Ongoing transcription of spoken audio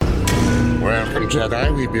Welcome,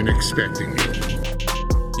 Jedi. We've been expecting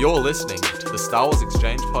you. You're listening to the Star Wars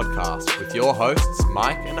Exchange podcast with your hosts,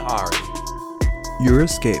 Mike and Ari. Your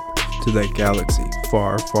escape to that galaxy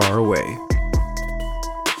far, far away.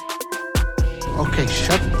 Okay,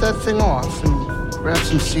 shut that thing off and grab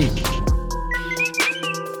some seat.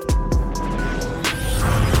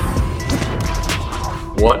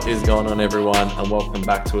 What is going on, everyone, and welcome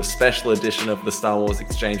back to a special edition of the Star Wars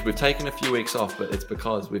Exchange. We've taken a few weeks off, but it's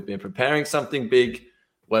because we've been preparing something big.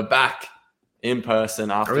 We're back in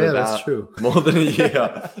person after about more than a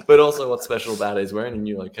year. But also what's special about it is we're in a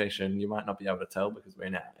new location. You might not be able to tell because we're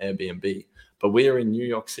in our Airbnb, but we are in New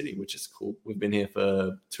York City, which is cool. We've been here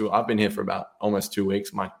I've been here for about almost 2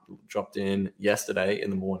 weeks. Mike dropped in yesterday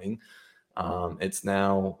in the morning. It's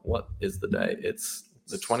now, what is the day? It's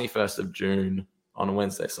the 21st of June. On a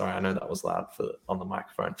Wednesday. Sorry, I know that was loud on the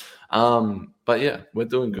microphone. But yeah, we're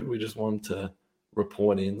doing good. We just wanted to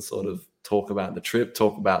report in, sort of talk about the trip,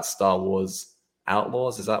 talk about Star Wars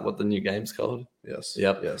Outlaws. Is that what the new game's called? Yes.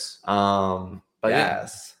 Yep. Yes. But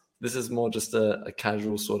yes. Yeah, this is more just a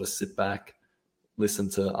casual sort of sit back, listen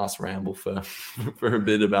to us ramble for a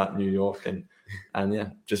bit about New York and yeah,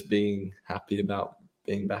 just being happy about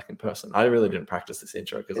being back in person. I really didn't practice this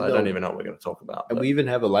intro because I don't even know what we're going to talk about. And we even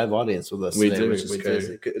have a live audience with us today, which is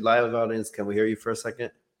crazy. Live audience, can we hear you for a second?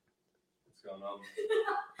 What's going on?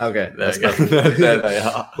 Okay. There they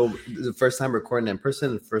are. Well, the first time recording in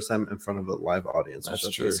person, the first time in front of a live audience. That's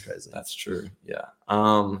which true. Is crazy. That's true. Yeah.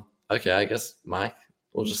 Okay, I guess, Mike,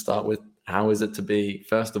 we'll just start with how is it to be,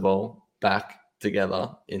 first of all, back together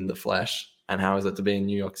in the flesh, and how is it to be in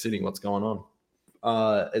New York City? What's going on?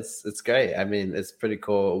 It's great. I mean, it's pretty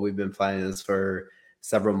cool. We've been planning this for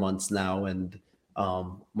several months now, and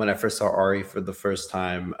when I first saw Ari for the first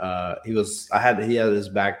time, he had his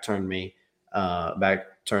back turned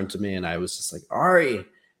to me, and I was just like, Ari,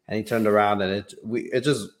 and he turned around, and it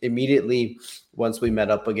just immediately, once we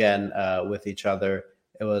met up again with each other,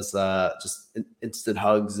 it was just instant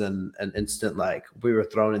hugs and instant, like, we were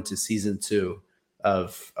thrown into season 2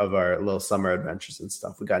 of our little summer adventures and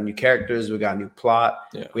stuff. We got new characters, we got new plot,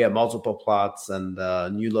 we have multiple plots and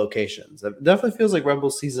new locations. It definitely feels like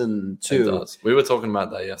Rebel season 2. It does. We were talking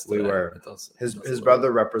about that yesterday. We were. It does. His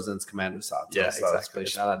brother represents Commander Sato. Yeah, so exactly.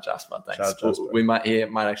 Shout out Jasper. Thanks. Shout out Jasper. He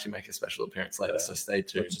might actually make a special appearance later, so stay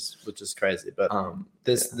tuned. Which is crazy. But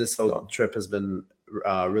this whole trip has been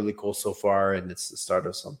really cool so far, and it's the start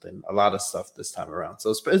of something. A lot of stuff this time around.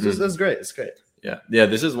 So it's great. It's great. Yeah.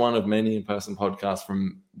 This is one of many in-person podcasts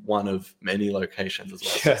from one of many locations as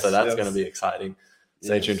well. Yes, so that's going to be exciting.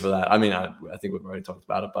 Stay tuned for that. I mean, I think we've already talked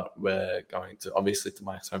about it, but we're going to obviously to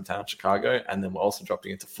Mike's hometown, Chicago, and then we're also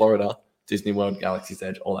dropping into Florida, Disney World, Galaxy's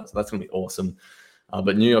Edge, all that. So that's going to be awesome.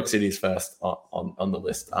 But New York City is first on the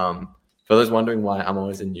list. For those wondering why I'm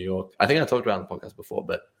always in New York, I think I talked about it on the podcast before,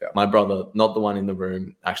 but my brother, not the one in the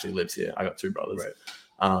room, actually lives here. I got 2 brothers.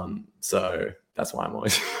 Right. So that's why I'm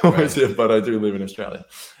always here, but I do live in Australia.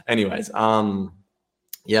 Anyways, I want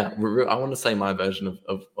to say my version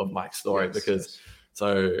of Mike's story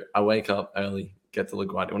so I wake up early, get to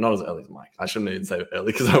LaGuardia. Well, not as early as Mike. I shouldn't even say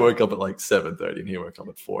early because I woke up at like 7:30 and he woke up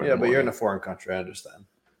at 4. Yeah, but you're in a foreign country. I understand.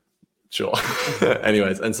 Sure.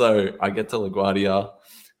 Anyways, and so I get to LaGuardia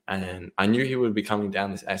and I knew he would be coming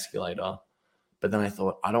down this escalator. But then I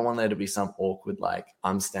thought, I don't want there to be some awkward, like,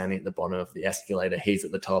 I'm standing at the bottom of the escalator, he's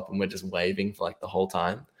at the top, and we're just waving for, like, the whole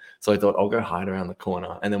time. So I thought, I'll go hide around the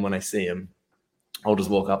corner. And then when I see him, I'll just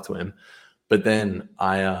walk up to him. But then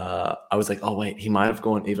I was like, oh, wait, he might have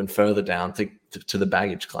gone even further down to the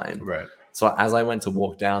baggage claim. Right. So as I went to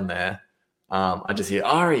walk down there, I just hear,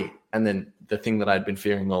 Ari. And then the thing that I'd been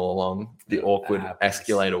fearing all along, the awkward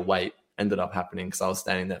escalator wait, ended up happening because I was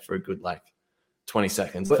standing there for a good, 20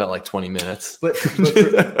 seconds. It felt like 20 minutes. But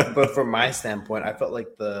from my standpoint, I felt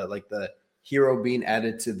like the hero being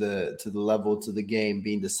added to the level, to the game,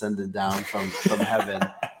 being descended down from heaven,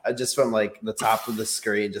 just from like the top of the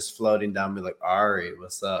screen, just floating down, be like, Ari,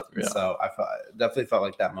 what's up? Yeah. So I definitely felt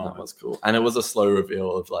like that moment. That was cool. And it was a slow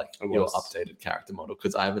reveal of your updated character model,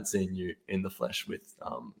 because I haven't seen you in the flesh with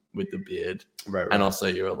the beard. Right. And also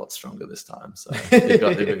you're a lot stronger this time. So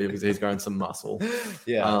he's growing some muscle.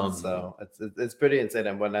 Yeah. So it's pretty insane.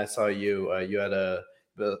 And when I saw you, you had a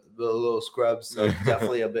little scrub, so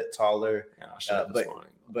definitely a bit taller.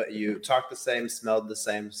 But you talked the same, smelled the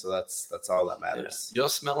same, so that's all that matters. Yeah. Your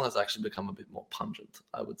smell has actually become a bit more pungent,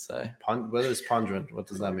 I would say. What is pungent? What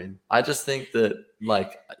does that mean? I just think that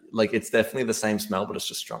like it's definitely the same smell, but it's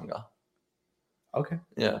just stronger. Okay.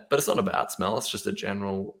 Yeah, but it's not a bad smell. It's just a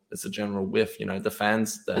general whiff. You know, the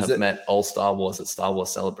fans that Is have it- met all Star Wars at Star Wars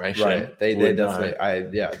Celebration, Right. They would definitely.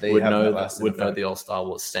 They would have know that lasting would know effect. the old Star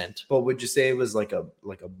Wars scent. But would you say it was like a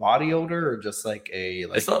body odor or just like a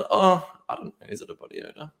like? It's not. Oh, I don't know. Is it a body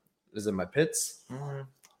odor? Is it my pits?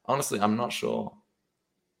 Honestly, I'm not sure.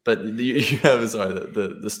 But you have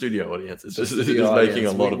the studio audience is just Studio is making a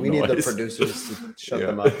audience. lot of we noise. need the producers to shut Yeah.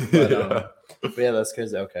 them up. But yeah, that's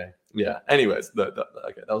crazy. Okay. Yeah. Anyways, okay,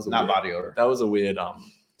 that was Not weird, body odor. That was a weird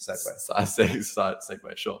Segue. side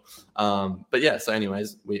segue, sure. But yeah, so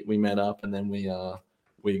anyways, we met up and then we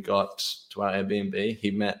got to our Airbnb. He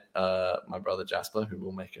met my brother Jasper, who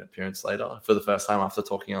will make an appearance later for the first time after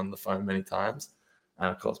talking on the phone many times. And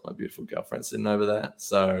of course, my beautiful girlfriend sitting over there.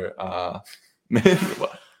 So, man,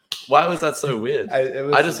 why was that so weird?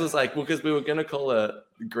 I just was like, well, because we were gonna call a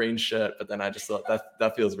green shirt, but then I just thought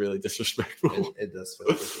that feels really disrespectful. It does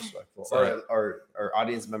feel disrespectful. So- Or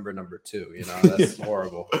audience member number 2, you know, that's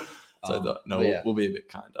horrible. So I thought, no, but yeah. we'll be a bit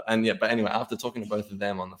kinder. And yeah, but anyway, after talking to both of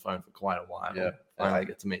them on the phone for quite a while, Yeah. finally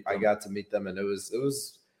get to meet them. I got to meet them, and it was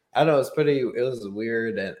I don't know, it was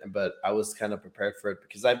weird, but I was kind of prepared for it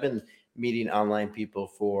because I've been meeting online people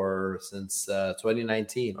since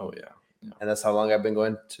 2019. Oh yeah. And that's how long I've been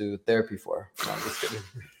going to therapy for. No, I'm just kidding.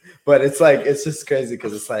 But it's just crazy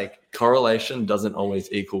because it's like correlation doesn't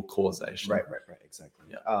always equal causation. right, exactly.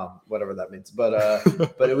 Yeah. Whatever that means. But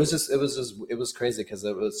but it was crazy because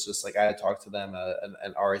it was just like I had talked to them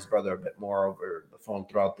and Ari's brother a bit more over the phone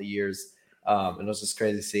throughout the years. And it was just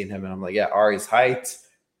crazy seeing him. And I'm like, yeah, Ari's height,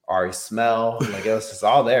 Ari's smell, like it was just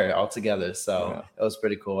all there, all together. So it was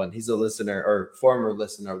pretty cool. And he's a listener or former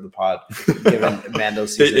listener of the pod, given Mando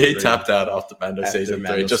season he 3. tapped out after Mando After season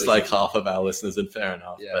Mando 3, just season like 3. half of our listeners, and fair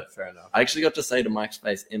enough. Yeah, But fair enough. I actually got to say to Mike's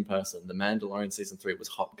face in person, the Mandalorian season 3 was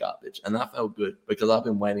hot garbage, and that felt good because I've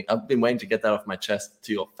been waiting to get that off my chest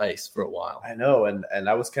to your face for a while. I know, and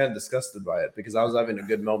I was kind of disgusted by it because I was having a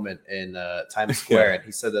good moment in Times Square, and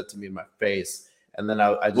he said that to me in my face, and then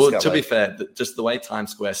I just Well, got to be fair, just the way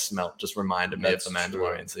Times Square smelt just reminded me of That's the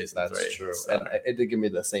Mandalorian season 3. That's true, So. and it did give me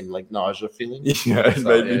the same like nausea feeling. Yeah, it So,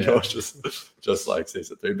 made me yeah. nauseous, just like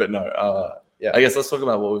season 3. But no, Yeah. I guess let's talk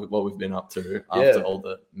about what we've been up to after all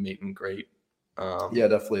the meet and greet. Yeah,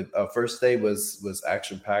 definitely. First day was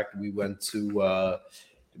action packed. We went to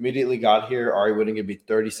immediately got here. Ari wouldn't give me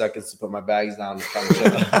 30 seconds to put my bags down. And kind of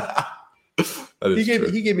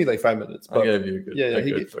chill. He gave me like 5 minutes. I gave you a good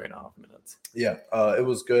 3.5 minutes. Yeah, it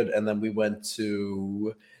was good. And then we went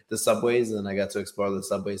to the subways, and I got to explore the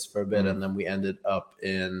subways for a bit. And then we ended up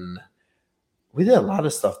we did a lot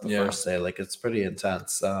of stuff the first day. Like it's pretty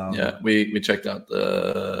intense. We checked out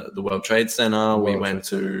the World Trade Center. We went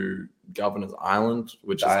to Governor's Island,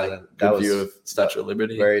 which is like a good view of Statue of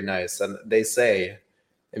Liberty. Very nice. And they say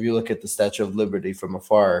if you look at the Statue of Liberty from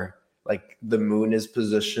afar, like the moon is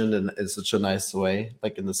positioned in such a nice way,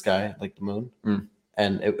 like in the sky, like the moon.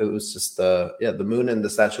 And it was just the moon and the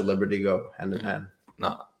Statue of Liberty go hand in hand.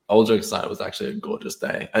 No, all jokes aside, it was actually a gorgeous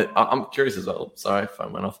day. I'm curious as well. Sorry,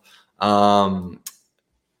 phone went off. I'm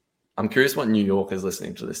curious what New York is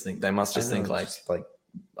listening to this thing. They must just think like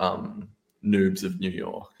noobs of New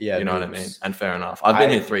York. Yeah, you know what I mean? And fair enough. I've been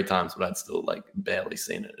here 3 times, but I'd still like barely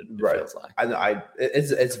seen it. It feels like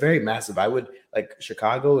it's very massive. I would like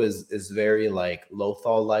Chicago is very like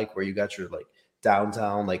Lothal like where you got your like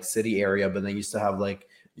downtown like city area, but then you usuld have like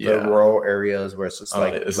the rural areas where it's just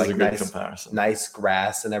nice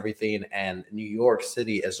grass and everything. And New York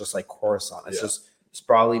City is just like Coruscant. It's just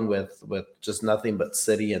sprawling with just nothing but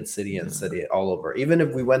city and city and city all over. Even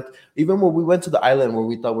when we went to the island where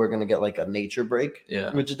we thought we were going to get like a nature break,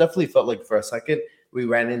 which it definitely felt like for a second, we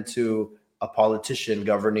ran into a politician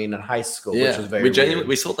governing a high school, which was very weird.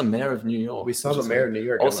 We saw the mayor of New York. We saw the mayor of New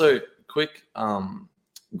York. Also, quick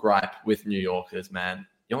gripe with New Yorkers, man.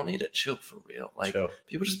 You all need to chill for real. Like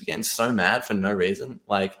people just be getting so mad for no reason.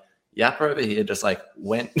 Like Yapper over here just like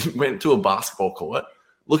went to a basketball court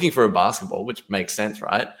looking for a basketball, which makes sense,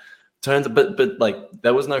 right? But like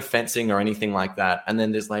there was no fencing or anything like that. And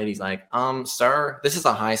then this lady's like, sir, this is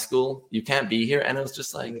a high school. You can't be here. And it was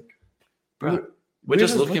just like, bro, we're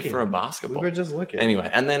just looking for a basketball. We were just looking. Anyway,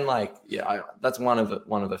 and then like, that's one of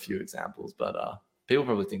the few examples. But people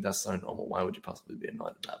probably think that's so normal. Why would you possibly be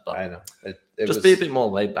annoyed at that? But I know. Just be a bit more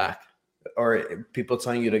laid back. Or people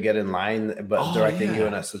telling you to get in line, but directing you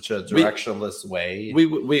in such a directionless way.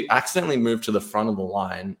 We accidentally moved to the front of the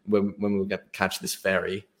line when we were going to catch this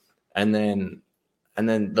ferry, and then And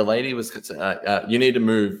then the lady was, you need to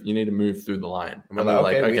move through the line. And we were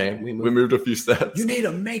like, okay, we moved a few steps. You need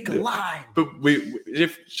to make a line. But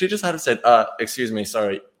if she just had said, excuse me,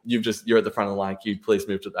 sorry, you're at the front of the line, can you please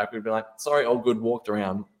move to the back? We'd be like, sorry, all good, walked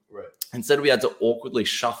around. Right. Instead, we had to awkwardly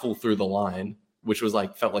shuffle through the line, which was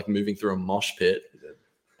felt like moving through a mosh pit.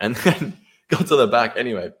 And then got to the back.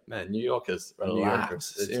 Anyway, man, New Yorkers,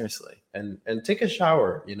 relax, seriously. And take a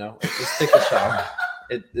shower, just take a shower.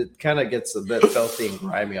 It kind of gets a bit filthy and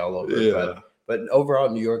grimy all over, but overall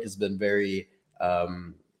New York has been very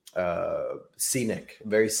scenic,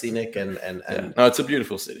 very scenic, and no, it's a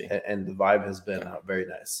beautiful city, and the vibe has been very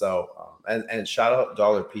nice. So and shout out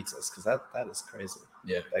Dollar Pizzas, because that is crazy.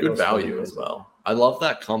 Yeah, good value as well. I love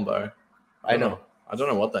that combo. I don't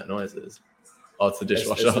know what that noise is. Oh, it's the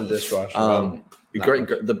dishwasher. It's the dishwasher. Great.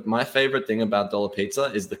 My favorite thing about Dollar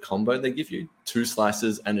Pizza is the combo they give you: 2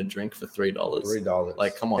 slices and a drink for $3.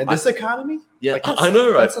 $3. Come on. In this economy? Yeah, I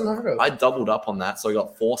know, right? That's unheard of. I doubled up on that, so I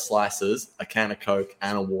got 4 slices, a can of Coke,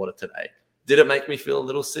 and a water today. Did it make me feel a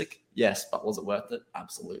little sick? Yes, but was it worth it?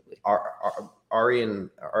 Absolutely.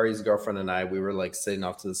 Ari's girlfriend and I, we were sitting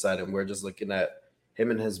off to the side, and we're just looking at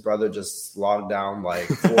him and his brother just logged down 4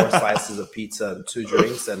 slices of pizza and 2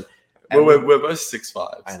 drinks, and we're both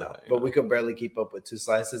 6'5". I know, but we could barely keep up with 2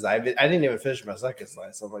 slices. I didn't even finish my second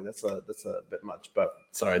slice. I'm like, that's a bit much. But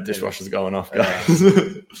sorry, dishwasher's going off, guys.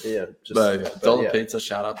 Dollar Pizza.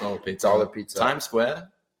 Shout out Dollar Pizza. Dollar Pizza. Times Square.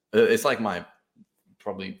 It's my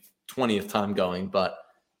probably 20th time going, but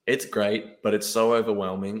it's great. But it's so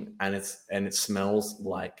overwhelming, and it smells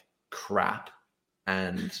like crap,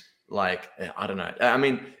 and I don't know. I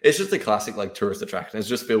mean, it's just a classic tourist attraction. It's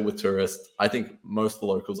just filled with tourists. I think most of the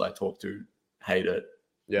locals I talk to hate it.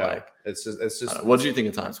 Yeah, it's just. What do you think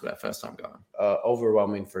of Times Square first time going?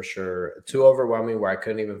 Overwhelming for sure. Too overwhelming where I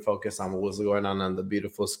couldn't even focus on what was going on the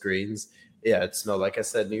beautiful screens. Yeah, it smelled like I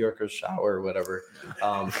said, New Yorkers shower or whatever.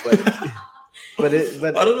 But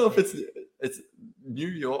I don't know if it's New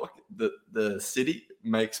York. The city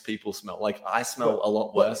makes people smell I smell a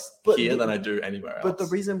lot worse here than I do anywhere else. But the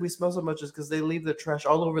reason we smell so much is because they leave the trash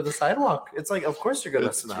all over the sidewalk. It's of course you're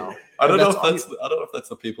gonna smell. True. I don't know if that's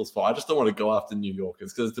the people's fault. I just don't want to go after New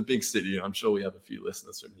Yorkers because it's a big city, and I'm sure we have a few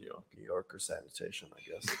listeners from New York. New Yorker sanitation, I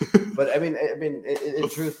guess. But I mean, in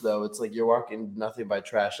truth though, it's you're walking nothing but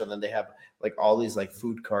trash, and then they have all these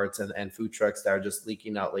food carts and food trucks that are just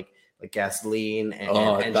leaking out like gasoline and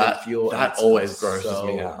engine fuel. That always grosses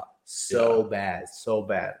me out. So bad. So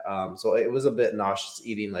it was a bit nauseous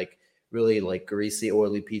eating really greasy,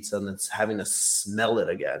 oily pizza and then having to smell it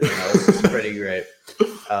again. It's pretty great.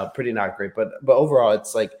 Pretty not great, but overall,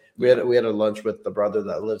 it's we had a lunch with the brother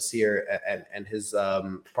that lives here and his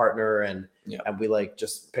partner, and we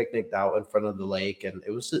just picnicked out in front of the lake, and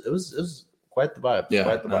it was quite the vibe. Yeah,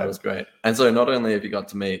 quite the vibe. It was great. And so not only have you got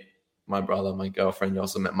to meet my brother, my girlfriend, you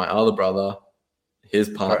also met my other brother, his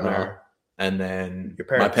partner. And then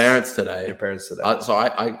my parents today. Your parents today.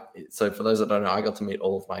 So for those that don't know, I got to meet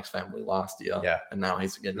all of Mike's family last year. Yeah. And now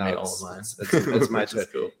he's getting to meet all of mine. It's my turn.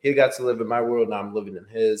 Cool. He got to live in my world. Now I'm living in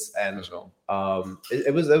his. And it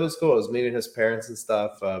was cool. I was meeting his parents and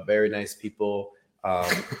stuff. Very nice people.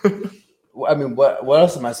 I mean, what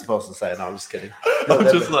else am I supposed to say? No, I'm just kidding.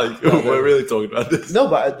 We're really talking about this. No,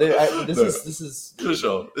 but this is for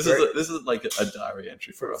sure. This is like a diary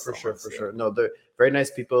entry for us. For sure. No, they're very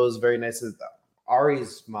nice people. It's very nice.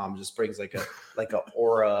 Ari's mom just brings like a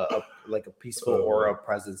aura, like a peaceful aura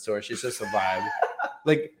presence to her. She's just a vibe.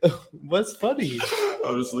 What's funny?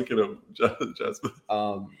 I'm just looking at Jasmine.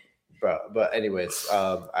 But anyways,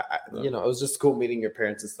 it was just cool meeting your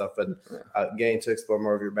parents and stuff, and getting to explore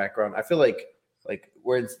more of your background. I feel like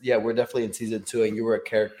we're definitely in season 2, and you were a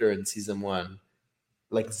character in season 1.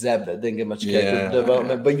 Zeb that didn't get much character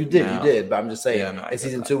development, but you did. But I'm just saying, in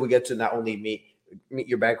season 2, we get to not only meet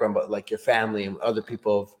your background, but your family and other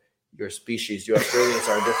people of your species. Your Australians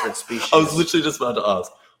are a different species. I was literally just about to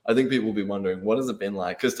ask. I think people will be wondering, what has it been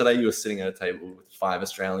like? Because today you were sitting at a table with 5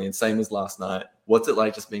 Australians, same as last night. What's it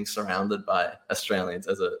like just being surrounded by Australians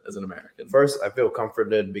as an American? First, I feel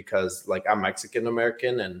comforted because I'm Mexican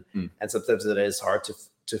American, and sometimes it is hard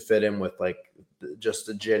to fit in with just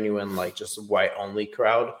a genuine just white only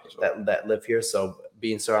crowd that live here. So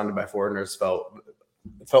being surrounded by foreigners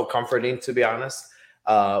felt comforting, to be honest.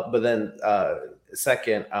 But then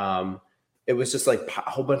second, it was just a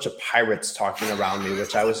whole bunch of pirates talking around me,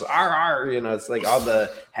 which I was, it's all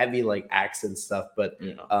the heavy accent stuff. But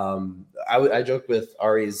I joked with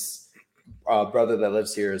Ari's brother that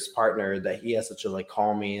lives here, his partner, that he has such a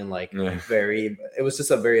calming and very, it was just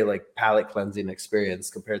a very palate cleansing experience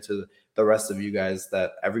compared to the rest of you guys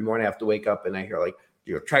that every morning I have to wake up and I hear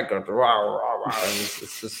your track goes rah, rah, rah, and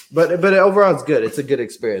it's just but overall it's good. It's a good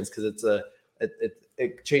experience because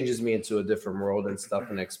it changes me into a different world and stuff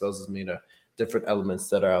and exposes me to different elements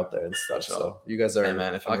that are out there and stuff. Sure. So you guys are, hey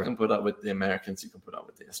man, if I can put up with the Americans, you can put up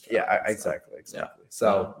with the Australians. Yeah, exactly.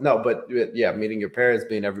 So no, but yeah, meeting your parents,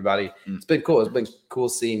 meeting everybody, it's been cool. It's been cool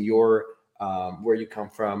seeing your where you come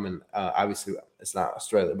from, and obviously it's not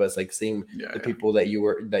Australia, but it's like seeing the people that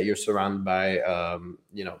you're surrounded by,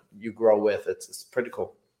 you grow with. It's pretty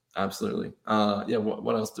cool. Absolutely.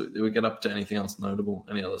 What else did we get up to? Anything else notable?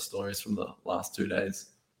 Any other stories from the last 2 days?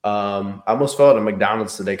 I almost fell at a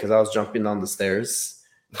McDonald's today because I was jumping down the stairs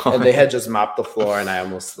and they had just mopped the floor and I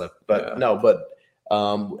almost slipped. But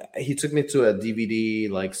he took me to a DVD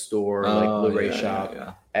like store, like Blu-ray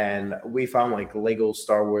shop, and we found like Lego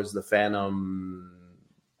Star Wars, the Phantom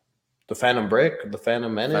Brick, the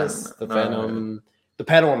Phantom Menace, the Phantom Menace. The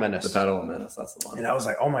Padawan Menace, that's the one. And I was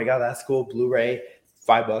like, oh my god, that's cool. Blu-ray,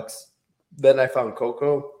 $5. Then I found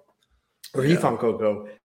Coco, or he found Coco.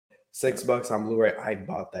 $6 on Blu-ray. I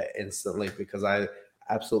bought that instantly because I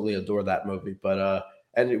absolutely adore that movie. But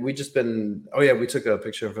and we just been we took a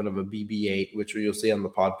picture in front of a BB-8, which you'll see on the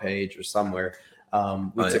pod page or somewhere.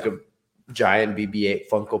 We took a giant BB-8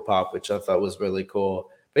 Funko Pop, which I thought was really cool.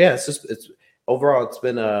 But yeah, it's overall it's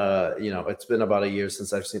been it's been about a year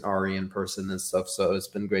since I've seen Ari in person and stuff. So it's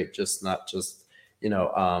been great, not just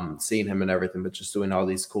seeing him and everything, but just doing all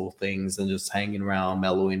these cool things and just hanging around,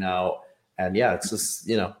 mellowing out. And yeah, it's just,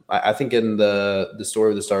 I think in the story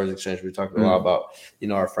of the Star Wars Exchange, we talked a lot about,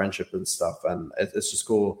 our friendship and stuff. And it's just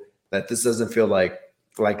cool that this doesn't feel like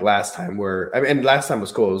last time last time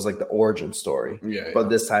was cool. It was like the origin story. But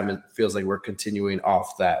this time it feels like we're continuing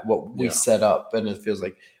off what we set up. And it feels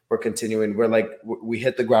like we're continuing. We're like, we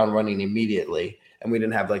hit the ground running immediately. And we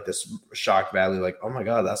didn't have like this shock value, like, oh my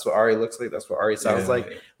God, that's what Ari looks like. That's what Ari sounds like.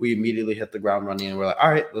 Yeah. We immediately hit the ground running and we're like, all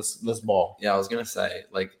right, let's ball. Yeah, I was going to say,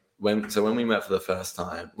 like, when we met for the first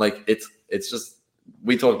time, like it's just,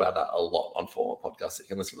 we talk about that a lot on former podcasts. You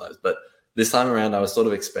can listen to those, but this time around, I was sort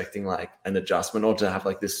of expecting like an adjustment or to have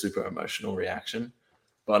like this super emotional reaction.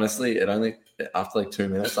 But honestly, after like 2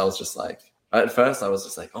 minutes, I was just like, at first I was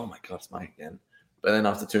just like, oh my God, it's Mike again. But then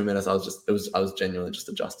after 2 minutes, I was genuinely just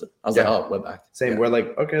adjusted. I was like, oh, we're back. Same. Yeah. We're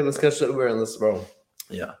like, okay, let's get Uber and let's roll.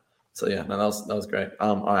 Yeah. So yeah, no, that was great.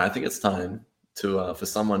 All right, I think it's time to for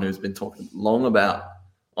someone who's been talking long about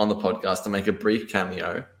on the podcast to make a brief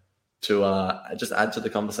cameo to just add to the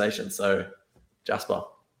conversation. So, Jasper.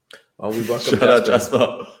 Well, we welcome Shout out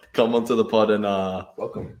Jasper. Come onto the pod and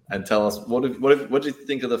welcome and tell us what did you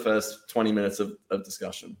think of the first 20 minutes of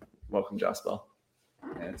discussion? Welcome, Jasper.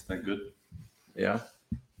 Yeah, it's been good. Yeah.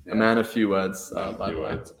 A man of few words, by the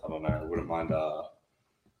way. I don't know. I wouldn't mind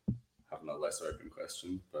having a less open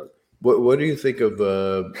question, but what do you think of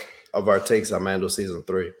our takes on Mando season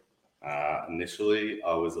 3? Initially,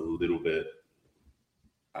 I was a little bit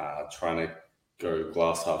trying to go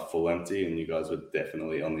glass half full empty, and you guys were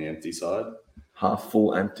definitely on the empty side. Half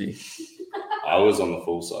full empty. I was on the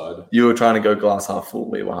full side. You were trying to go glass half full.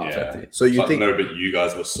 We were half empty. So you think? No, but you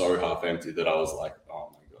guys were so half empty that I was like,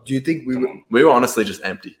 oh my God. Do you think we were? We were honestly just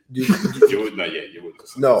empty. You would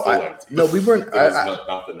just no, empty. No, we weren't.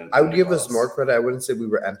 Nothing I would give us more credit. I wouldn't say we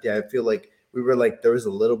were empty. I feel like we were like there was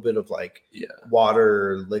a little bit of like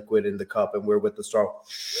water liquid in the cup, and we're with the straw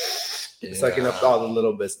sucking up all the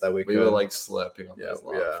little bits that we were like slurping on those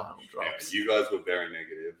final drops. Yeah, you guys were very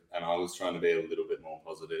negative, and I was trying to be a little bit more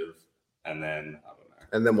positive. And then I don't know.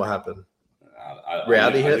 And then what happened?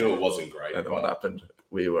 Reality hit. I knew it wasn't great. And then what happened?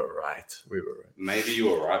 We were right. Maybe you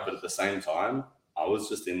were right, but at the same time, I was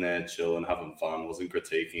just in there chilling, having fun. Wasn't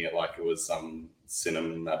critiquing it like it was some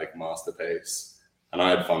cinematic masterpiece. And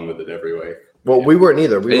I had fun with it every week. Well, we weren't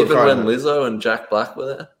either. Even when Lizzo and Jack Black were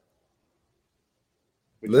there.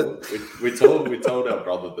 We told our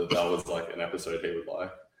brother that was like an episode he would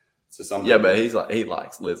like. So but he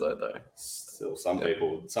likes Lizzo though. Still, some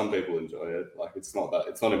people enjoy it. Like it's not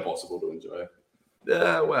impossible to enjoy.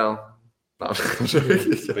 Yeah, well, but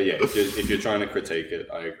yeah, if you're trying to critique it,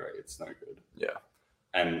 I agree, it's no good. Yeah,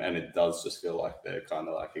 and it does just feel like they're kind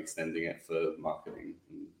of like extending it for marketing,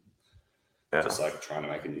 and just like trying to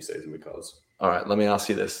make a new season because. All right, let me ask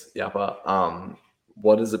you this, Yappa.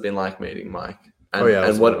 What has it been like meeting Mike?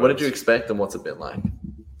 And what did you expect, and what's it been like?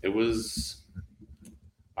 It was.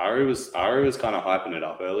 Ari was kind of hyping it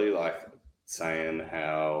up early, like saying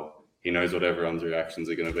how he knows what everyone's reactions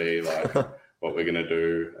are going to be, like what we're going to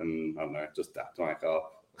do. And I don't know, just dapped Mike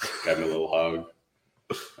up, gave him a little hug.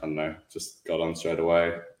 I don't know, just got on straight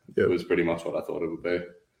away. Yep. It was pretty much what I thought it would be.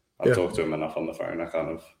 I talked to him enough on the phone. I kind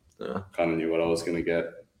of knew what I was going to get.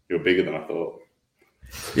 You were bigger than I thought.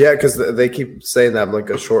 Yeah, because they keep saying that I'm like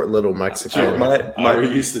a short little Mexican. I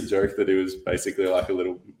used to joke that he was basically like a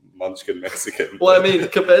little munchkin Mexican. Well, I mean,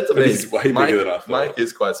 compared to me, he's way bigger than I thought. Mike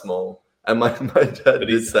is quite small, and my dad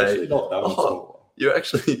did say, not that much smaller. You're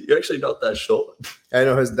actually not that short. I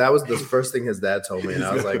know that was the first thing his dad told me, and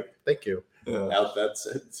I was like, "Thank you." Yeah. Our dad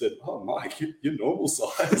said, "Oh, Mike, you're normal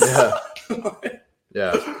size."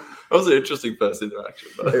 Yeah. That was an interesting first interaction.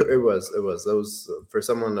 But. It was for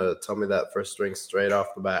someone to tell me that first string straight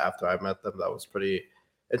off the bat after I met them. That was pretty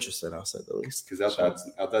interesting, I'll say the least. Because our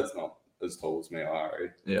dad's not as tall as me,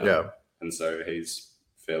 Ari. Yeah. And so he's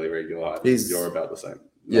fairly regular height. You're about the same.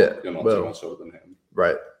 You're not too much shorter than him.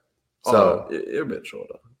 Right. So you're a bit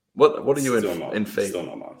shorter. What are you in feet? Still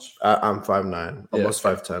not much. I'm 5'9", almost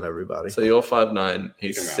 5'10", everybody. So you're 5'9",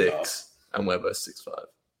 he's 6, and we're both 6'5".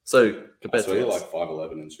 So compared to you're like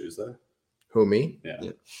 5'11" in shoes though. Who, me? Yeah.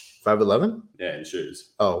 5'11"? Yeah, in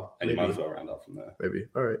shoes. Oh, and you might as well round up from there. Maybe.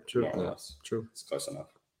 All right. True. True. It's close enough.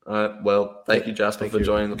 All right. Well, thank you, Jasper, for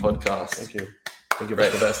joining the podcast. Thank you. Thank you for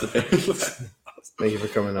the best opinions. Thank you for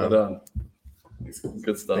coming on. Well done.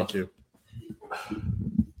 Good stuff. Thank you.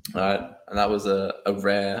 All right, and that was a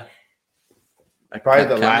rare. Probably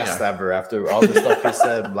the last ever, after all the stuff he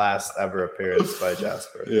said, last ever appearance by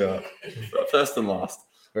Jasper. Yeah. First and last.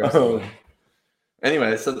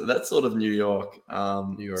 Anyway, so that's sort of New York.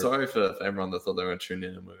 Sorry for everyone that thought they were going to tune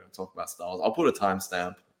in and we're going to talk about Star Wars. I'll put a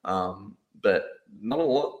timestamp, but not a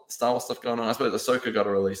lot Star Wars stuff going on. I suppose Ahsoka got a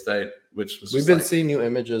release date, which was we've been seeing new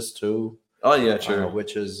images too. Oh yeah, true.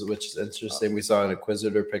 Which is interesting. We saw an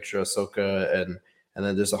Inquisitor picture of Ahsoka, and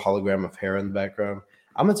then there's a hologram of Hera in the background.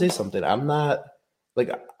 I'm gonna tell you something. I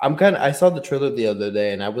saw the trailer the other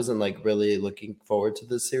day, and I wasn't like really looking forward to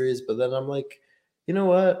this series, but then I'm like, you know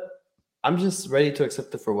what? I'm just ready to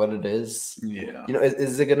accept it for what it is. Yeah. You know,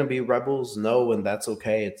 is it gonna be Rebels? No, and that's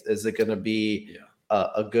okay. Is it gonna be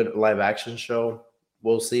a good live action show?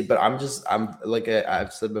 We'll see. But I'm like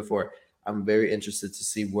I've said before, I'm very interested to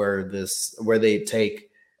see where Dave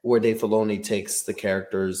Filoni takes the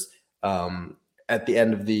characters at the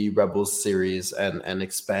end of the Rebels series and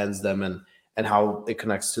expands them and how it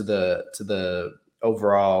connects to the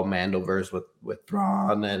overall Mandoverse with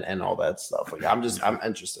Thrawn and all that stuff. Like I'm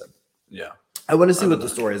interested. Yeah. I want to see what the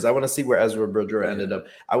story is. I want to see where Ezra Bridger ended up.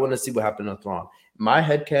 I want to see what happened to Thrawn. My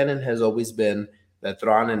headcanon has always been that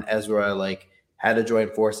Thrawn and Ezra had to join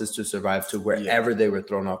forces to survive to wherever they were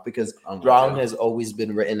thrown off, because Thrawn has always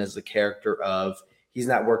been written as a character of he's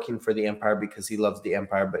not working for the Empire because he loves the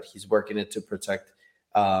Empire, but he's working it to protect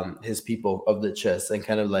his people of the Chiss, and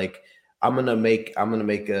kind of like I'm gonna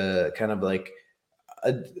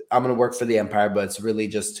work for the Empire, but it's really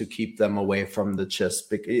just to keep them away from the Chiss.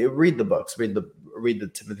 Read the books, read the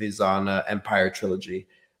Timothy Zahn Empire trilogy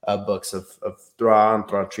books of Thrawn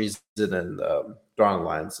Treason, and Thrawn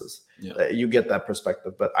Alliances. Yeah. You get that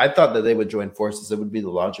perspective, but I thought that they would join forces. It would be the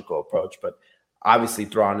logical approach, but obviously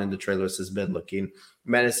Thrawn in the trailers has been looking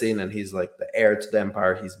menacing, and he's like the heir to the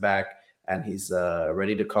Empire. He's back, and he's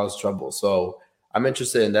ready to cause trouble. So I'm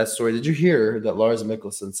interested in that story. Did you hear that Lars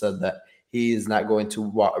Mikkelsen said that he's not going to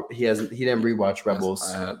watch? He didn't rewatch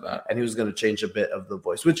Rebels, I heard that. and he was going to change a bit of the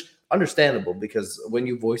voice, which understandable, because when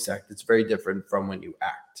you voice act, it's very different from when you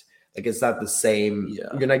act. Like it's not the same. Yeah.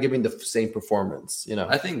 You're not giving the same performance. You know.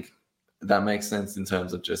 I think that makes sense in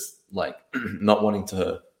terms of just like not wanting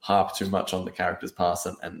to harp too much on the character's past,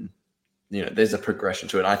 and you know, there's a progression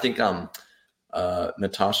to it. I think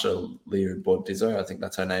Natasha Liu Bordizzo, I think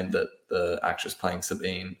that's her name, that the actress playing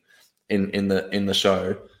Sabine in the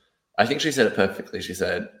show, I think she said it perfectly. She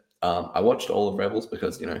said, I watched all of Rebels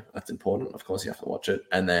because, you know, that's important. Of course you have to watch it.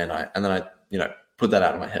 And then I you know, put that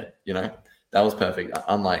out of my head, you know. That was perfect.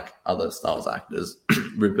 Unlike other Star Wars actors,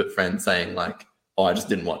 Rupert Friend saying like, oh, I just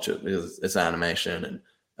didn't watch it because it's animation, and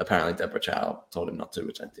apparently Deborah Chow told him not to,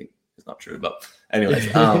 which I think is not true. But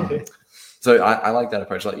anyways, so I like that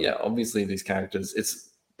approach. Like, yeah, obviously these characters,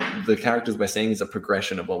 the characters we're seeing is a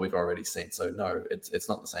progression of what we've already seen. So no, it's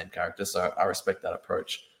not the same character. So I respect that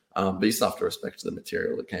approach. But you still have to respect the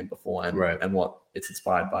material that came before and what it's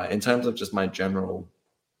inspired by. In terms of just my general,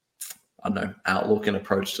 I don't know, outlook and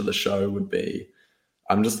approach to the show would be,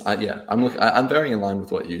 I'm very in line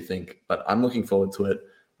with what you think, but I'm looking forward to it.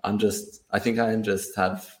 I'm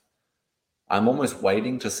almost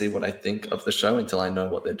waiting to see what I think of the show until I know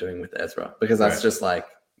what they're doing with Ezra, because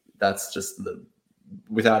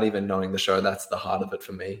without even knowing the show, that's the heart of it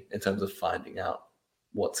for me in terms of finding out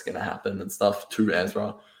what's going to happen and stuff to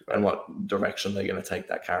Ezra and what direction they're going to take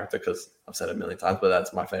that character. Because I've said it a million times, but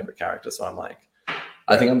that's my favorite character. So I'm like,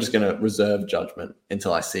 I think I'm just going to reserve judgment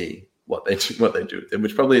until I see what they do with him,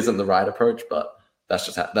 which probably isn't the right approach, but that's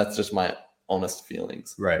just my honest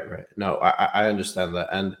feelings. Right. No, I understand that.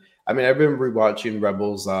 And I mean, I've been rewatching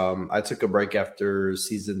Rebels. I took a break after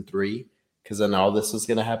season 3 because then all this was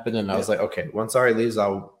going to happen. And I was like, okay, once Ari leaves,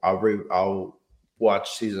 I'll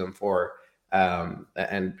watch season 4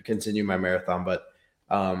 and continue my marathon. But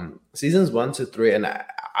seasons 1 to 3, and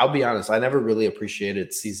I'll be honest, I never really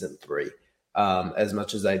appreciated season 3 as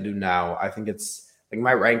much as I do now. I think it's like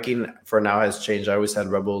my ranking for now has changed. I always had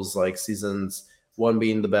Rebels like seasons 1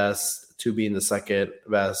 being the best, 2 being the second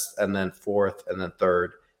best, and then 4th, and then 3rd.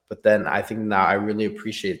 But then I think now I really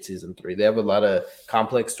appreciate season 3. They have a lot of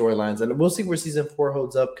complex storylines, and we'll see where season 4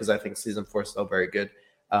 holds up because I think season 4 is still very good.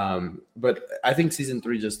 But I think season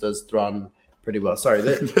 3 just does Thrawn pretty well. Sorry,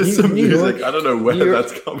 There's some New music. York, I don't know where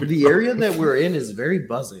that's coming the from. area that we're in is very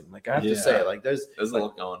buzzing. Like I have to say, like there's a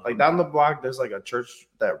lot going on. Like down the block, there's like a church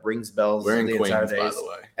that rings bells We're in the Queens, entire by days. the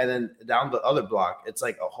way. And then down the other block, it's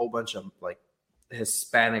like a whole bunch of like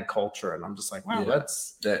Hispanic culture, and I'm just like, wow,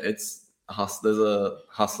 there's a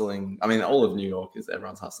hustling. I mean, all of New York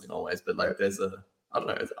everyone's hustling always, but like there's a I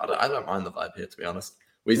don't mind the vibe here, to be honest.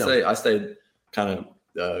 I stayed kind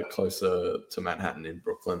of closer to Manhattan in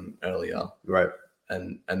Brooklyn earlier, right,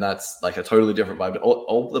 and that's like a totally different vibe.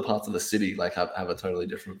 All the parts of the city like have a totally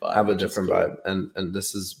different vibe. Have a different vibe, and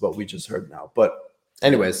this is what we just heard now. But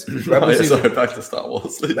anyways, back to Star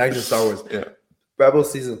Wars. Back to Star Wars. Yeah,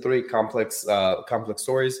 Rebels season 3, complex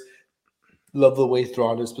stories. Love the way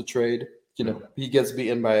Thrawn is portrayed. You know, he gets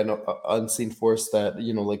beaten by an unseen force that,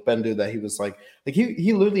 you know, like Bendu, that he was like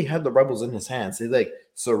he literally had the rebels in his hands. He like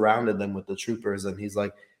surrounded them with the troopers, and he's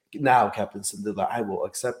like, now, Captain Syndulla, I will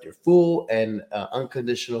accept your full and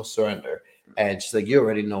unconditional surrender. And she's like, you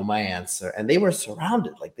already know my answer. And they were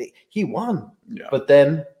surrounded, like he won. Yeah. But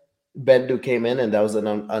then Bendu came in, and that was an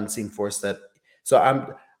unseen force that. So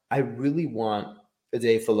I really want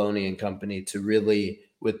Dave Filoni and company to really,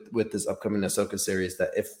 with this upcoming Ahsoka series,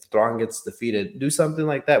 that if Thrawn gets defeated, do something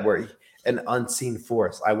like that where an unseen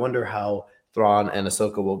force. I wonder how Thrawn and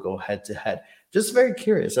Ahsoka will go head to head. Just very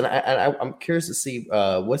curious, and I'm curious to see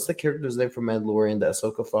what's the character's name from Mandalorian that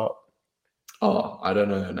Ahsoka fought. Oh, I don't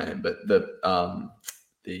know her name, but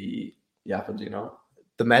the Yappa, do you know?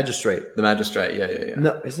 The Magistrate. The Magistrate, yeah.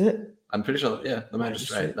 No, is it? I'm pretty sure. Yeah, the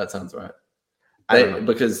Magistrate. That sounds right. I don't know.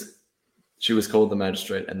 Because she was called the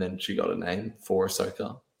Magistrate, and then she got a name for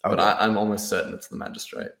Ahsoka. But I'm almost certain it's the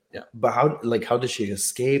Magistrate. Yeah. But how did she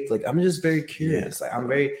escape? Like, I'm just very curious. Yeah.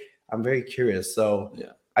 Like, I'm very curious. So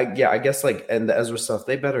yeah. I guess like, and the Ezra stuff,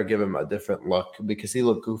 they better give him a different look because he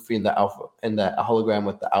looked goofy in the hologram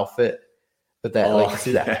with the outfit. But that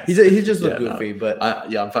see that he just looked goofy. But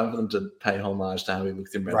I'm fine for them to pay homage to how he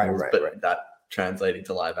looked in Rebels, but that translating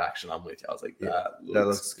to live action, I'm with you. I was like, that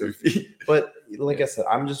looks goofy. But like I said,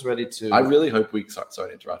 I'm just ready to. I really hope sorry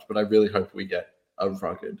to interrupt, but I really hope we get a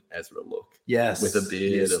rugged Ezra look. Yes, with a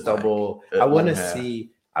beard, stubble. Like,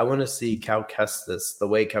 I want to see Cal Kestis, the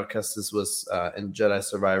way Cal Kestis was in Jedi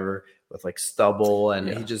Survivor, with like stubble, and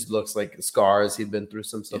he just looks like scars. He'd been through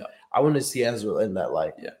some stuff. Yeah. I want to see Ezra in that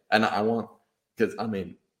light. Yeah, and I want, because I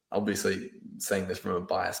mean, obviously saying this from a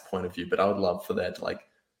biased point of view, but I would love for there to like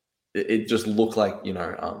it just look like, you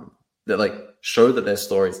know, that like show that there's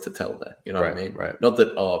stories to tell there. You know what I mean? Right. Not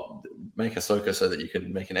that make Ahsoka so that you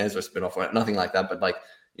can make an Ezra spin-off or nothing like that, but like,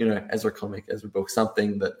 you know, Ezra comic, Ezra book,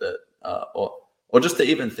 something that or just to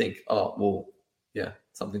even think,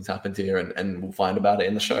 something's happened here, and we'll find about it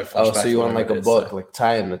in the show. So you want like a book, like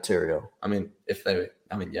tie-in material? I mean,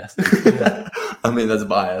 yes. I mean, that's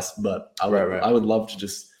bias, but I would love to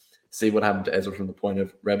just see what happened to Ezra from the point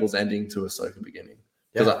of Rebels ending to Ahsoka beginning,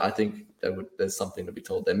 because I think there's something to be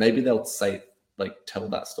told there. Maybe they'll tell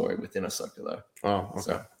that story within Ahsoka though. Oh, okay.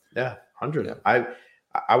 So, 100. Yeah.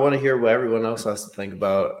 I want to hear what everyone else has to think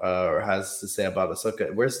about or has to say about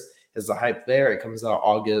Ahsoka. Is the hype there? It comes out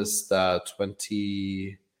August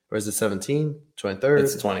 20, or is it 17? 23rd?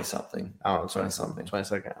 It's 20 something. Oh, 20 something.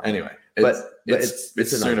 22nd. Anyway,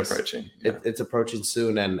 it's soon approaching. Yeah. It's approaching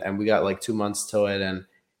soon, and we got like 2 months to it, and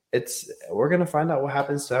we're gonna find out what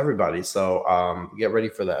happens to everybody. So get ready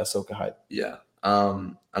for the Ahsoka hype. Yeah.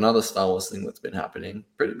 Another Star Wars thing that's been happening,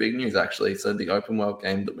 pretty big news actually. So the open world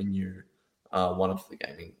game that we knew one of the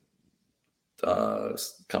gaming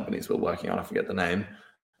companies we're working on, I forget the name.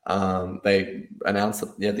 They announced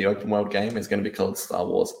that the open world game is going to be called Star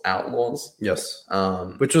Wars Outlaws. Yes.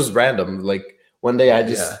 Which was random. Like one day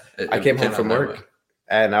I came home from work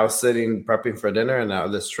and I was sitting prepping for dinner,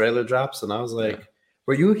 and this trailer drops, and I was like,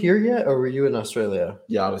 "Were you here yet, or were you in Australia?"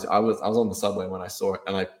 Yeah, I was on the subway when I saw it,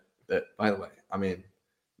 and by the way, I mean,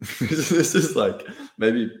 This is like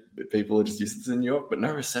maybe people are just used to this in New York, but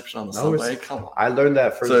no reception on the subway. Come on. I learned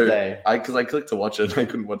that first day. Because I clicked to watch it and I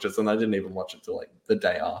couldn't watch it, and I didn't even watch it till like the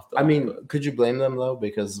day after. I mean, could you blame them though?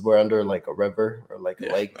 Because we're under like a river or like a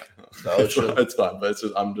lake, the ocean. It's fine, but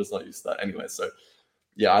I'm just not used to that anyway. So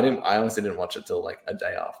yeah, I honestly didn't watch it till like a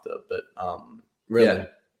day after. But really,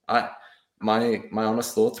 yeah, my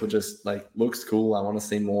honest thoughts were just like, looks cool. I want to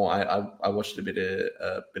see more. I watched a bit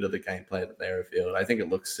of the gameplay that they revealed. I think it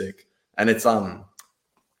looks sick, and it's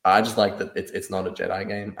I just like that it's not a Jedi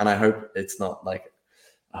game, and I hope it's not like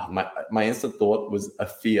my instant thought was a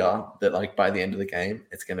fear that like by the end of the game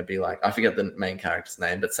it's going to be like, I forget the main character's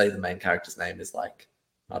name, but say the main character's name is like,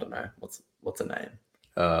 I don't know, what's a name?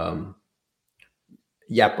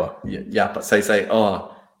 Yappa. Yappa. Say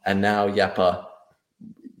and now Yappa.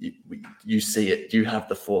 You see it, you have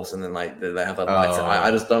the Force, and then like they have that lights. I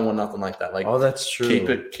just don't want nothing like that. Like, that's true.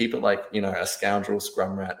 Keep it like, you know, a scoundrel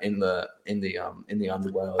scrum rat in the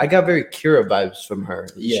underworld. I got very Kira vibes from her.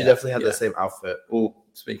 She definitely had the same outfit. Well,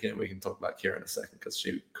 speaking of, we can talk about Kira in a second because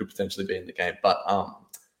she could potentially be in the game. But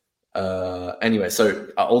anyway, so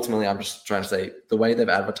ultimately, I'm just trying to say the way they've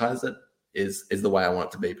advertised it is the way I want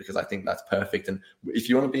it to be, because I think that's perfect. And if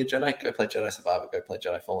you want to be a Jedi, go play Jedi Survivor, go play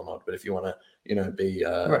Jedi Fallen Order. But if you want to, you know, be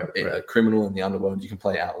a criminal in the underworld, you can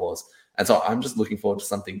play Outlaws. And so I'm just looking forward to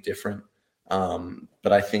something different.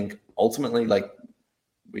 But I think ultimately, like,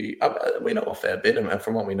 we know a fair bit, and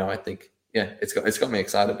from what we know, I think it's got me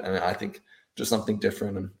excited, and I think just something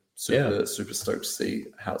different, and super stoked to see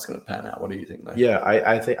how it's going to pan out. What do you think, though? Yeah,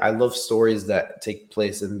 I think I love stories that take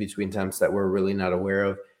place in between times that we're really not aware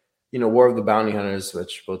of. You know, War of the Bounty Hunters,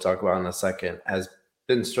 which we'll talk about in a second, has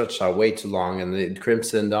been stretched out way too long, and the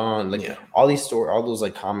Crimson Dawn, all those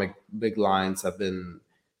like comic big lines have been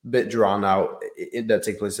a bit drawn out that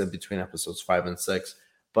take place in between episodes 5 and 6.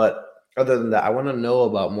 But other than that, I want to know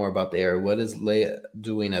more about the era. What is Leia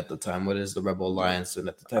doing at the time? What is the Rebel Alliance doing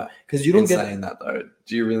at the time? Because you don't get saying that though.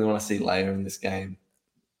 Do you really want to see Leia in this game?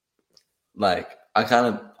 Like, I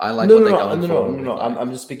like what they're going for. No.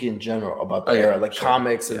 I'm just speaking in general about the era, like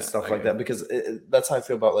comics and stuff like that, because that's how I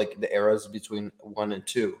feel about like the eras between 1 and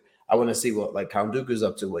 2. I want to see what like Count Dooku's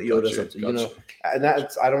up to, what Yoda's up to, you know. And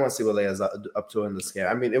I don't want to see what Leia's up to in this game.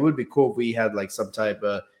 I mean, it would be cool if we had like some type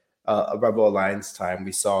of a Rebel Alliance time.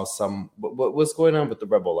 We saw what was going on with the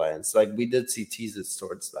Rebel Alliance. Like, we did see teases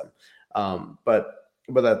towards them, but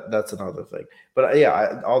that's another thing. But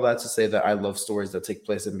all that to say that I love stories that take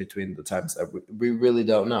place in between the times that we really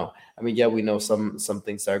don't know. I mean, we know some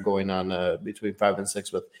things that are going on between 5 and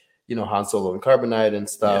 6 with, you know, Han Solo and Carbonite and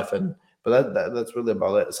stuff, but that's really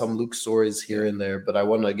about it. Some Luke stories here and there, but I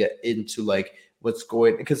want to get into like what's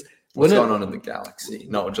going on in the galaxy,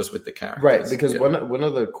 not just with the characters, right? Because one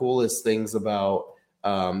of the coolest things about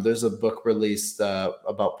there's a book released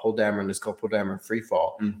about Poe Dameron. It's called Poe Dameron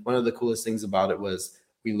Freefall. One of the coolest things about it was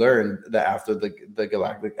we learned that after the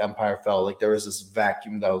Galactic Empire fell, like there was this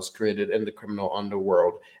vacuum that was created in the criminal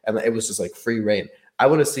underworld, and it was just like free reign. I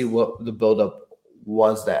want to see what the buildup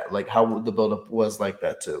was, that like how the buildup was like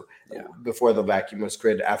that too, before the vacuum was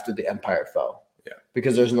created, after the Empire fell. Yeah,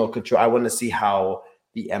 because there's no control. I want to see how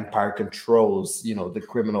the Empire controls, you know, the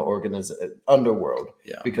criminal underworld.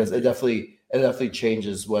 Yeah, because it definitely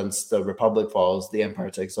changes once the Republic falls, the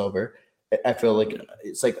Empire takes over. I feel like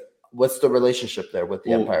it's like, what's the relationship there with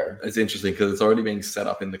the Empire? It's interesting because it's already being set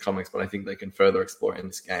up in the comics, but I think they can further explore it in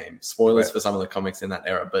this game. Spoilers for some of the comics in that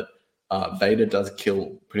era, but Vader does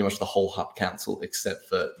kill pretty much the whole Hutt Council except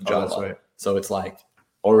for Jabba. That's right. So it's like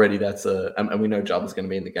already and we know Jabba's going to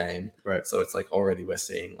be in the game, right? So it's like already we're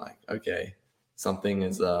seeing like, okay, something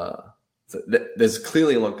is there's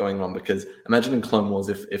clearly a lot going on, because imagine in Clone Wars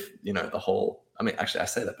if you know the whole. I mean, actually, I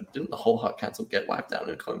say that, but didn't the whole Hutt Council get wiped out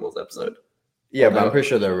in a Clone Wars episode? Yeah, but I'm pretty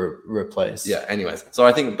sure they're replaced. Yeah. Anyways, so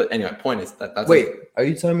I think, but anyway, point is that's. Wait, are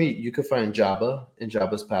you telling me you could find Jabba in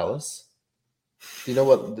Jabba's palace? Do you know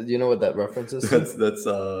what that reference is? That's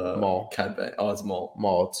Maul. Cad Bane. Oh, it's Maul.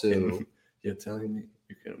 Maul too. You're telling me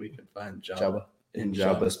we can find Jabba in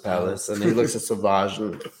Jabba's palace, and he looks at Savage.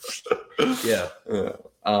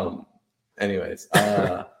 Anyways,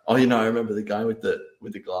 you know, I remember the guy with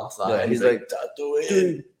the glass eye. Yeah, he's like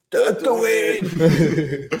Tatooine.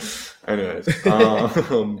 Anyways,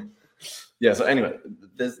 so anyway,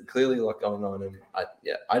 there's clearly a lot going on, and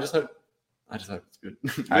I just hope it's good.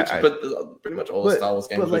 But pretty much all the Star Wars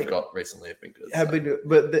games we've got recently have been good. Yeah,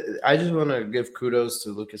 but I just want to give kudos to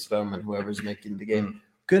Lucasfilm and whoever's making the game.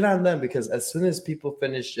 Good on them, because as soon as people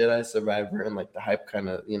finish Jedi Survivor and like the hype kind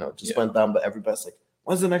of just went down, but everybody's like,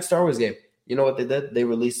 when's the next Star Wars game? You know what they did? They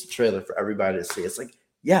released a trailer for everybody to see. It's like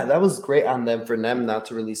yeah, that was great on them for them not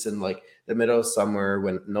to release in like the middle of summer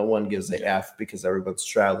when no one gives a F because everyone's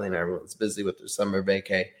traveling, everyone's busy with their summer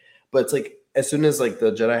vacay. But it's like as soon as like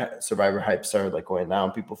the Jedi Survivor hype started like going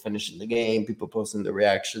down, people finishing the game, people posting their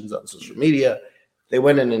reactions on social media, they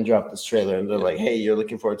went in and dropped this trailer and they're like, "Hey, you're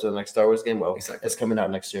looking forward to the next Star Wars game? Well, it's coming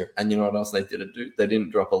out next year." And you know what else they didn't do? They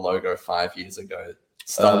didn't drop a logo 5 years ago.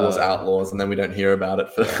 Star Wars Outlaws, and then we don't hear about it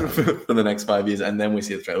for the next 5 years, and then we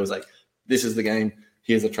see the trailer. It was like, this is the game.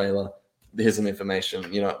 Here's a trailer. Here's some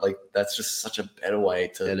information. You know, like that's just such a better way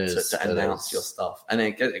to announce your stuff, and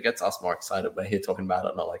it gets us more excited. We're here talking about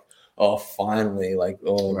it, not like, oh, finally, like,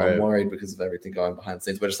 oh, I'm worried because of everything going behind the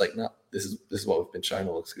scenes. We're just like, no, this is what we've been shown.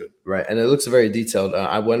 It looks good, right? And it looks very detailed.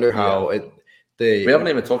 I wonder how we haven't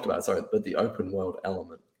even talked about it. Sorry, but the open world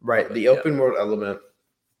element, right? The open world element,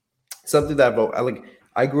 something that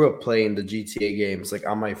I grew up playing the GTA games like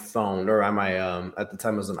on my phone or on my at the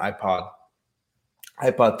time it was an iPod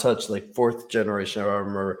Touch, like 4th generation, I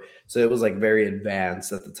remember. So it was like very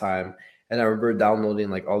advanced at the time. And I remember downloading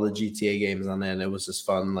like all the GTA games on it, and it was just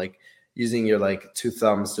fun, like using your like 2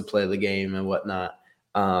 thumbs to play the game and whatnot.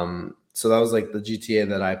 So that was like the GTA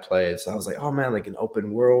that I played. So I was like, oh man, like an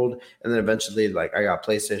open world. And then eventually like I got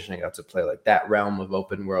PlayStation, I got to play like that realm of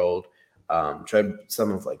open world. Tried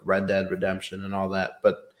some of like Red Dead Redemption and all that.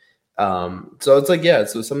 But so it's like, yeah,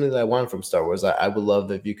 so something that I want from Star Wars. I would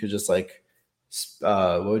love if you could just like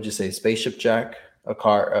what would you say, spaceship jack a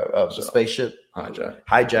car, a spaceship,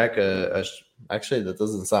 hijack actually that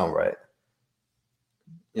doesn't sound right.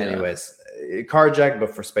 Yeah. Anyways, a carjack,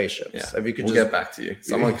 but for spaceships. Yeah. If you could we'll get back to you.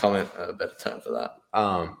 Someone comment a better term for that.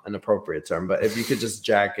 An appropriate term. But if you could just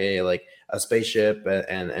jack a spaceship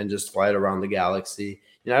and just fly it around the galaxy.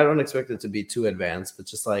 You know, I don't expect it to be too advanced, but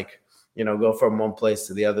just like, you know, go from one place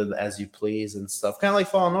to the other as you please and stuff. Kind of like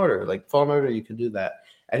Fallen Order. Like Fallen Order, you can do that.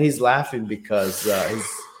 And he's laughing because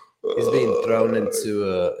he's being thrown into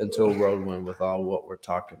a whirlwind with all what we're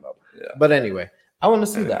talking about. Yeah. But anyway, I want to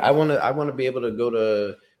see that. I want to be able to go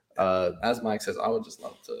to. As Mike says, I would just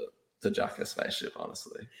love to jack a spaceship.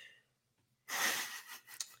 Honestly,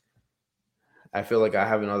 I feel like I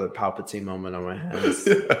have another Palpatine moment on my hands.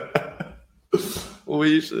 Well,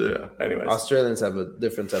 we should. Yeah. Anyways, Australians have a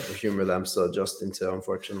different type of humor that I'm still adjusting to,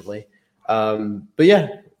 unfortunately. But yeah,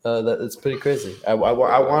 it's pretty crazy. I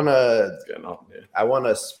want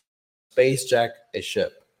to space jack a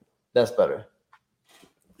ship. That's better.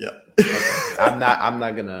 Yeah. Okay. I'm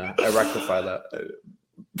not gonna rectify that.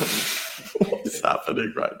 What's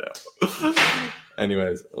happening right now?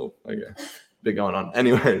 Anyways, okay. Bit going on.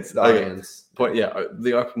 Anyways, point. Yeah,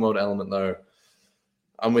 the open world element though.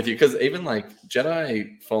 I'm with you because even like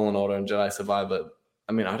Jedi Fallen Order and Jedi Survivor.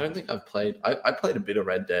 I mean, I don't think I've played. I played a bit of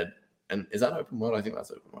Red Dead, and is that open world? I think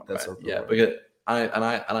that's open world. That's right? open world. Because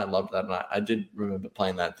I loved that, and I did remember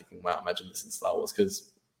playing that, and thinking, wow, imagine this in Star Wars.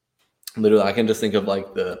 Because literally, I can just think of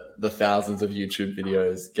like the thousands of YouTube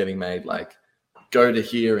videos getting made, like go to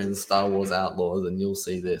here in Star Wars Outlaws, and you'll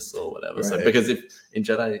see this or whatever. Right. So because if in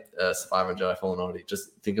Jedi Survivor and Jedi Fallen Order,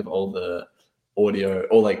 just think of all the audio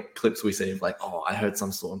or like clips we see of like, oh, I heard some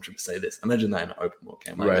stormtrooper say this. Imagine that in an open world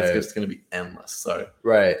game. Like, right. It's just going to be endless. So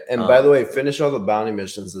right. And by the way, finish all the bounty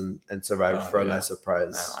missions and survive for a nice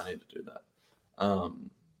surprise. Man, I need to do that.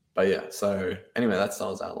 But yeah. So anyway, that's Star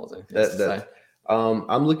Wars Outlaws.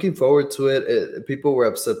 I'm looking forward to it. People were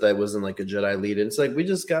upset that it wasn't like a Jedi lead. And it's like we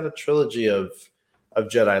just got a trilogy of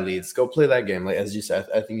Jedi leads. Go play that game. Like as you said,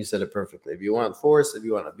 I think you said it perfectly. If you want Force, if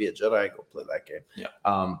you want to be a Jedi, go play that game.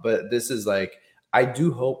 Yeah. But this is like, I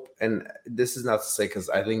do hope, and this is not to say because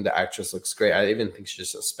I think the actress looks great. I even think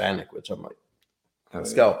she's Hispanic, which I'm like,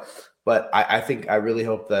 let's go. But I really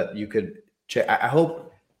hope that you could. I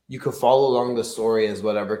hope you could follow along the story as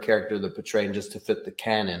whatever character they're portraying, just to fit the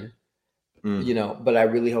canon. You know, but I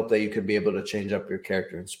really hope that you could be able to change up your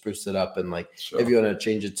character and spruce it up, and like if you want to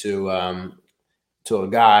change it to a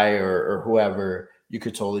guy or whoever, you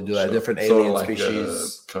could totally do that. Different alien like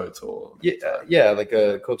species, KOTOR. Yeah, like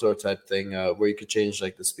a KOTOR type thing, where you could change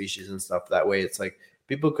like the species and stuff. That way, it's like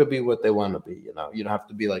people could be what they want to be. You know, you don't have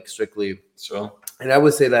to be like strictly. Sure. And I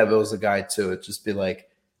would say that if it was a guy too, it'd just be like,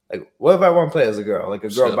 what if I want to play as a girl, like a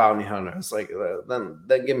girl bounty hunter? It's like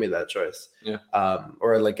then give me that choice. Yeah.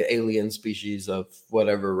 Or like an alien species of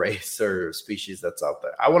whatever race or species that's out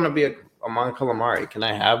there. I want to be a Mon Calamari. Can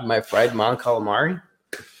I have my fried Mon Calamari?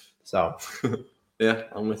 So. Yeah,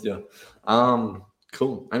 I'm with you.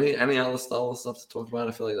 Cool. Any other Star Wars stuff to talk about?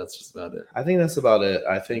 I feel like that's just about it. I think that's about it.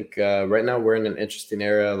 I think right now we're in an interesting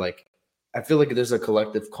era. Like I feel like there's a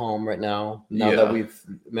collective calm right now. Now Yeah. that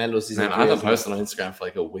Mando season Man, I 3 haven't is- posted on Instagram for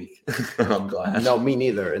like a week. I'm glad. No, me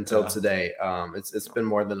neither until Yeah. today. It's been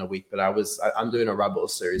more than a week, but I'm doing a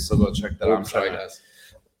Rebels series, so go check that out.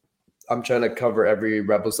 I'm trying to cover every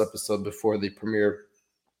Rebels episode before the premiere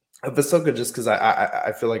of Ahsoka, just because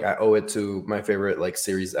I feel like I owe it to my favorite like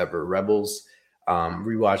series ever, Rebels.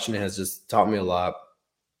 Rewatching it has just taught me a lot,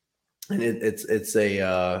 and it's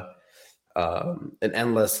a an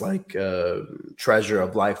endless like treasure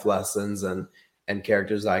of life lessons and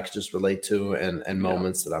characters that I could just relate to and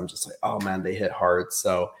moments that I'm just like, oh man, they hit hard.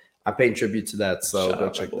 So I'm paying tribute to that. So Shout go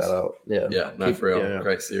out check Rebels. that out. Yeah, No, for real. yeah.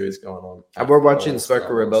 Great series going on. And we're watching Outlaws, Sparker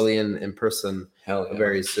Outlaws. Rebellion in person Hell yeah.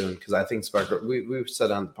 very soon, because I think we've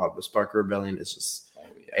said on the pod, but Sparker Rebellion is just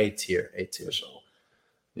A tier. For sure.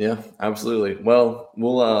 Yeah, absolutely. Well,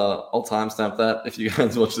 I'll timestamp that. If you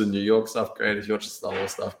guys watch the New York stuff, great. If you watch the Star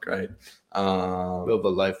Wars stuff, great. We'll have a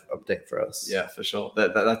life update for us. Yeah, for sure.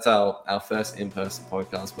 That's our first in-person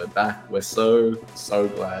podcast. We're back. We're so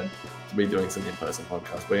glad to be doing some in-person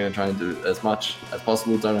podcasts. We're going to try and do as much as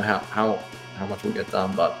possible. Don't know how much we'll get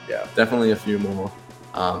done, but Yeah. definitely a few more.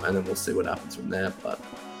 And then we'll see what happens from there. But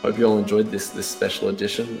hope you all enjoyed this special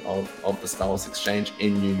edition of the Star Wars Exchange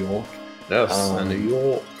in New York. Yes, New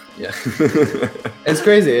York. Yeah. It's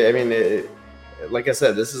crazy. I mean, like I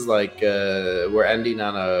said, this is like we're ending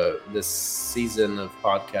on this season of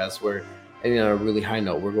podcasts. We're ending on a really high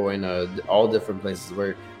note. We're going to all different places.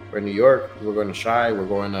 We're in New York. We're going to Shy. We're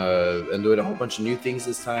going to and doing a whole bunch of new things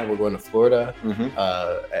this time. We're going to Florida,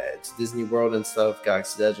 to Disney World and stuff,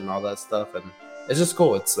 Galaxy's Edge and all that stuff. And it's just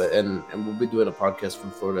cool. It's and we'll be doing a podcast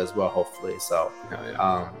from Florida as well, hopefully. So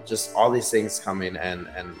just all these things coming and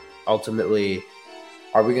ultimately,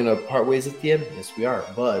 are we gonna part ways at the end? Yes, we are.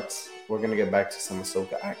 But we're gonna get back to some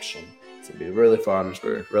Ahsoka action. It's gonna be really fun,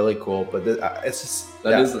 really cool. But it's just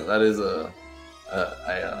that is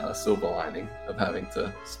a silver lining of having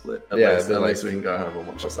to split. At least we can go home and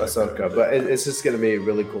watch Ahsoka. But it's just gonna be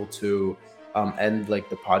really cool to end like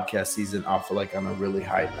the podcast season off like on a really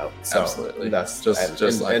high note. So absolutely, that's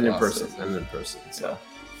just like in person. So. Yeah.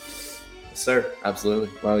 Sir, absolutely.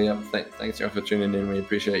 Well, yeah. Thanks, y'all, for tuning in. We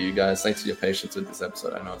appreciate you guys. Thanks for your patience with this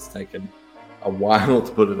episode. I know it's taken a while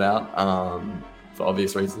to put it out, for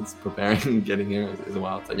obvious reasons. Preparing and getting here is a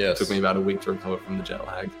while. It took me about a week to recover from the jet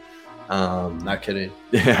lag. Not kidding.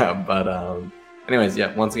 Yeah, but anyways,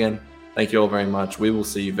 yeah. Once again, thank you all very much. We will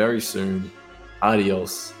see you very soon.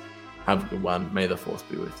 Adios. Have a good one. May the Force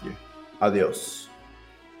be with you. Adios.